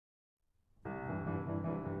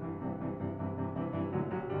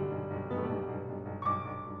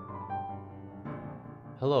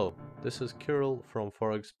Hello, this is Kirill from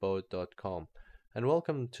forexpo.com and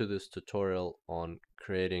welcome to this tutorial on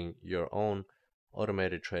creating your own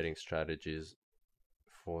automated trading strategies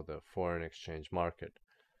for the foreign exchange market.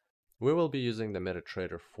 We will be using the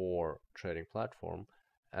MetaEditor 4 trading platform,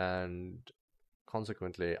 and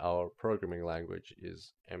consequently our programming language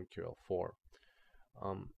is MQL4.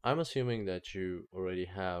 I'm assuming that you already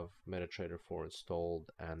have MetaEditor 4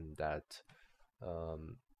 installed and that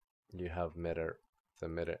you have the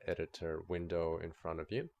MetaEditor window in front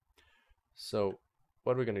of you. So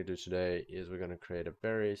what we're going to do today is we're going to create a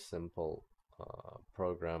very simple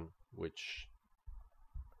program which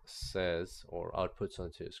says or outputs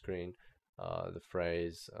onto your screen the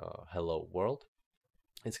phrase hello world.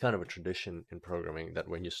 It's kind of a tradition in programming that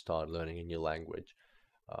when you start learning a new language,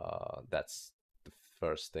 that's the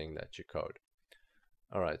first thing that you code.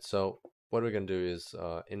 Alright, so what we're going to do is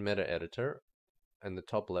in MetaEditor, in the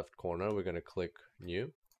top left corner, we're going to click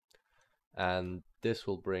New, and this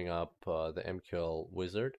will bring up the MQL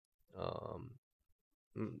wizard.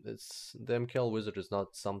 The MQL wizard is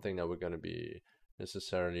not something that we're going to be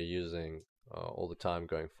necessarily using all the time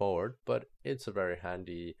going forward, but it's a very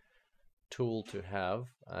handy tool to have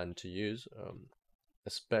and to use,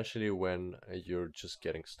 especially when you're just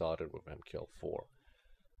getting started with MQL4.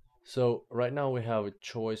 So right now we have a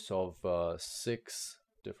choice of 6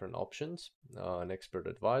 different options: an expert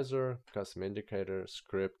advisor, custom indicator,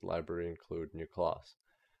 script, library, include, new class.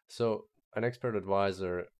 So an expert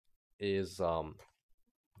advisor is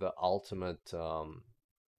the ultimate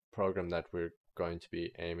program that we're going to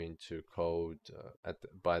be aiming to code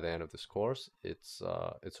by the end of this course. It's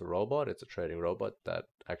a robot. It's a trading robot that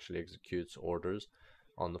actually executes orders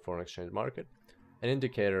on the foreign exchange market. An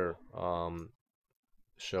indicator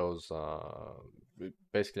shows it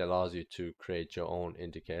basically allows you to create your own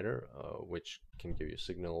indicator, which can give you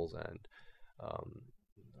signals and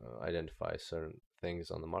identify certain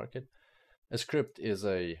things on the market. A script is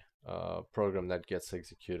a program that gets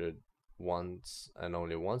executed once and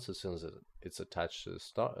only once, as soon as it's attached to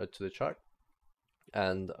the chart.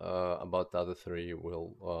 And about the other 3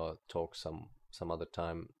 we'll talk some other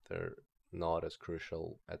time. They're not as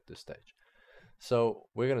crucial at this stage. So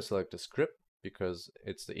we're going to select a script because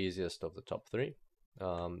it's the easiest of the top 3.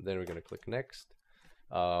 Then we're going to click next.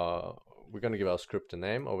 We're going to give our script a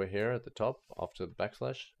name over here at the top after the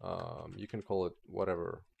backslash. You can call it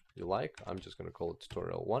whatever you like. I'm just going to call it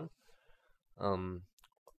tutorial 1.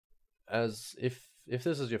 As if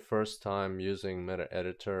this is your first time using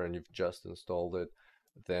MetaEditor and you've just installed it,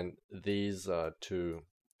 then these 2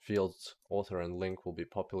 fields, author and link, will be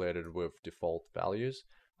populated with default values.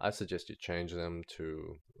 I suggest you change them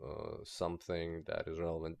to something that is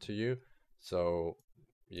relevant to you, so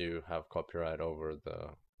you have copyright over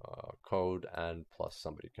the code, and plus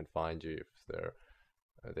somebody can find you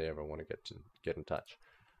if they ever want to get in touch.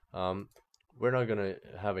 We're not going to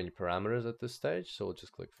have any parameters at this stage, so we'll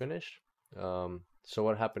just click finish. So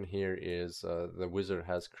what happened here is the wizard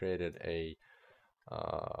has created a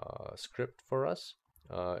script for us.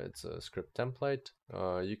 It's a script template.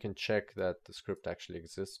 You can check that the script actually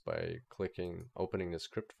exists by opening the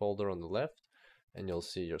script folder on the left, and you'll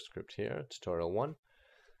see your script here, tutorial 1.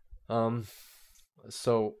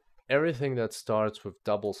 So everything that starts with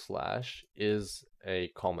 / is a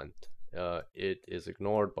comment. It is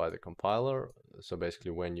ignored by the compiler. So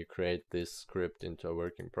basically, when you create this script into a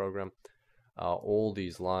working program, all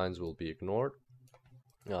these lines will be ignored.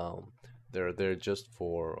 They're just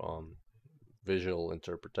for visual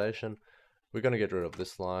interpretation. We're going to get rid of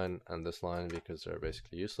this line and this line because they're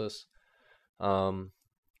basically useless.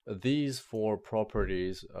 These 4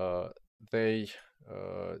 properties, they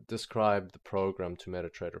describe the program to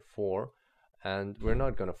MetaEditor 4, and we're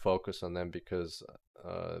not going to focus on them because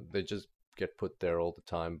they just get put there all the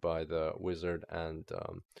time by the wizard, and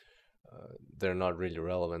they're not really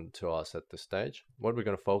relevant to us at this stage. What we're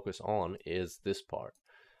going to focus on is this part.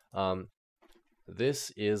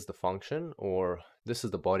 This is the function, or this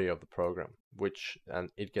is the body of the program, and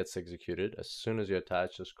it gets executed as soon as you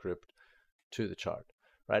attach the script to the chart.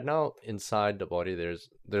 Right now, inside the body, there's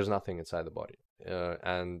nothing inside the body,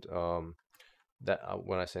 and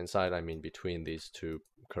when I say inside, I mean between these 2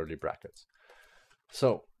 curly brackets.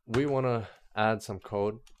 So we want to add some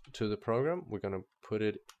code to the program. We're going to put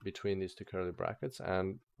it between these 2 curly brackets,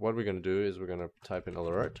 and what we're going to do is we're going to type in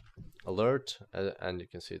alert, and you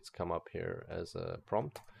can see it's come up here as a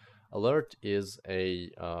prompt. Alert is a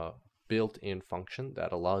built-in function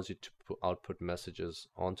that allows you to output messages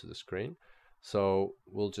onto the screen. So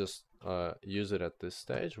we'll just use it at this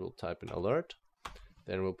stage. We'll type in alert,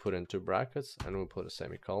 then we'll put in 2 brackets, and we'll put a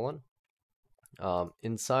semicolon.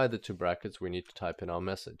 Inside the two brackets, we need to type in our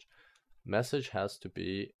message. Message has to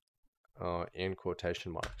be in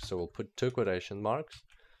quotation marks. So we'll put 2 quotation marks,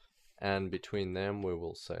 and between them we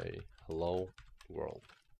will say hello world,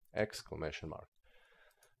 exclamation mark.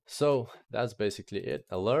 So that's basically it.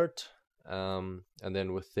 Alert, and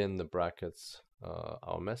then within the brackets,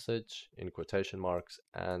 our message in quotation marks,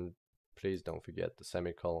 and please don't forget the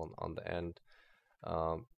semicolon on the end.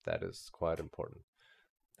 That is quite important.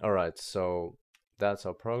 All right, so that's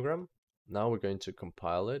our program. Now we're going to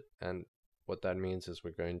compile it, and what that means is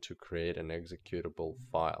we're going to create an executable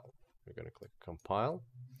file. We're going to click compile.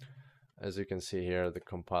 As you can see here, the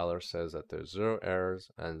compiler says that there's 0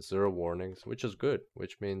 errors and 0 warnings, which is good,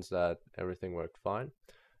 which means that everything worked fine.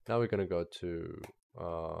 Now we're going to go to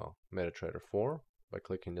MetaEditor 4 by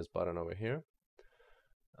clicking this button over here.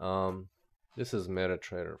 This is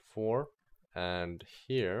MetaEditor 4, and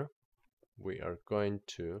here we are going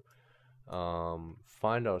to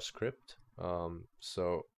find our script.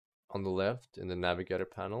 So on the left in the navigator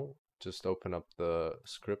panel, just open up the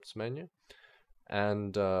scripts menu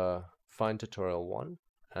and find tutorial 1,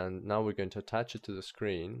 and now we're going to attach it to the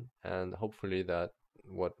screen, and hopefully that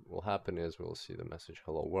what will happen is we'll see the message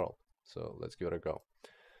hello world. So let's give it a go.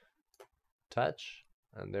 Attach,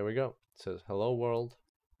 and there we go. It says hello world,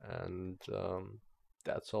 and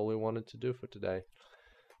that's all we wanted to do for today.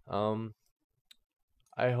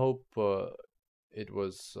 I hope it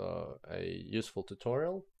was a useful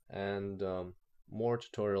tutorial, and more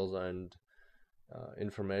tutorials and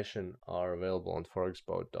information are available on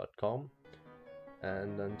forex.com.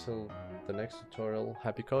 And until the next tutorial,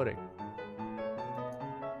 happy coding!